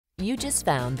You just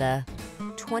found the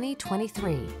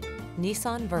 2023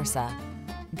 Nissan Versa.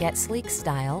 Get sleek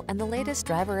style and the latest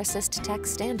driver assist tech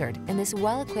standard in this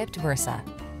well-equipped Versa.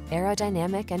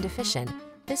 Aerodynamic and efficient,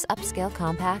 this upscale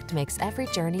compact makes every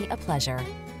journey a pleasure.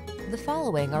 The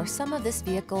following are some of this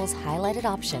vehicle's highlighted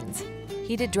options: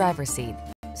 heated driver's seat,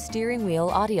 steering wheel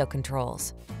audio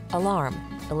controls, alarm,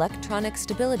 electronic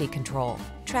stability control,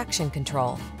 traction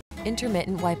control,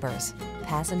 intermittent wipers,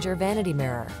 passenger vanity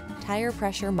mirror, tire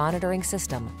pressure monitoring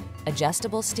system,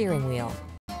 adjustable steering wheel,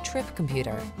 trip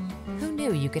computer. Who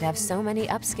knew you could have so many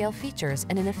upscale features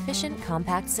in an efficient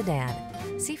compact sedan?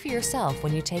 See for yourself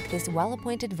when you take this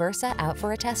well-appointed Versa out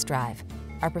for a test drive.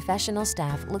 Our professional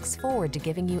staff looks forward to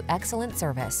giving you excellent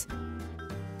service.